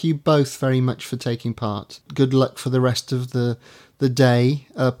 thank you both very much for taking part. Good luck for the rest of the day,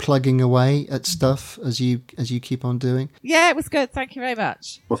 plugging away at stuff as you keep on doing. Yeah, it was good. Thank you very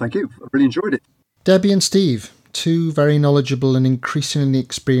much. Well, thank you. I really enjoyed it. Debbie and Steve, two very knowledgeable and increasingly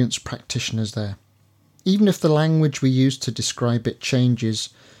experienced practitioners there. Even if the language we use to describe it changes,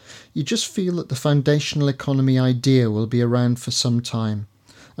 you just feel that the foundational economy idea will be around for some time.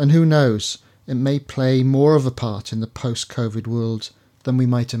 And who knows, it may play more of a part in the post-COVID world than we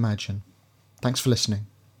might imagine. Thanks for listening.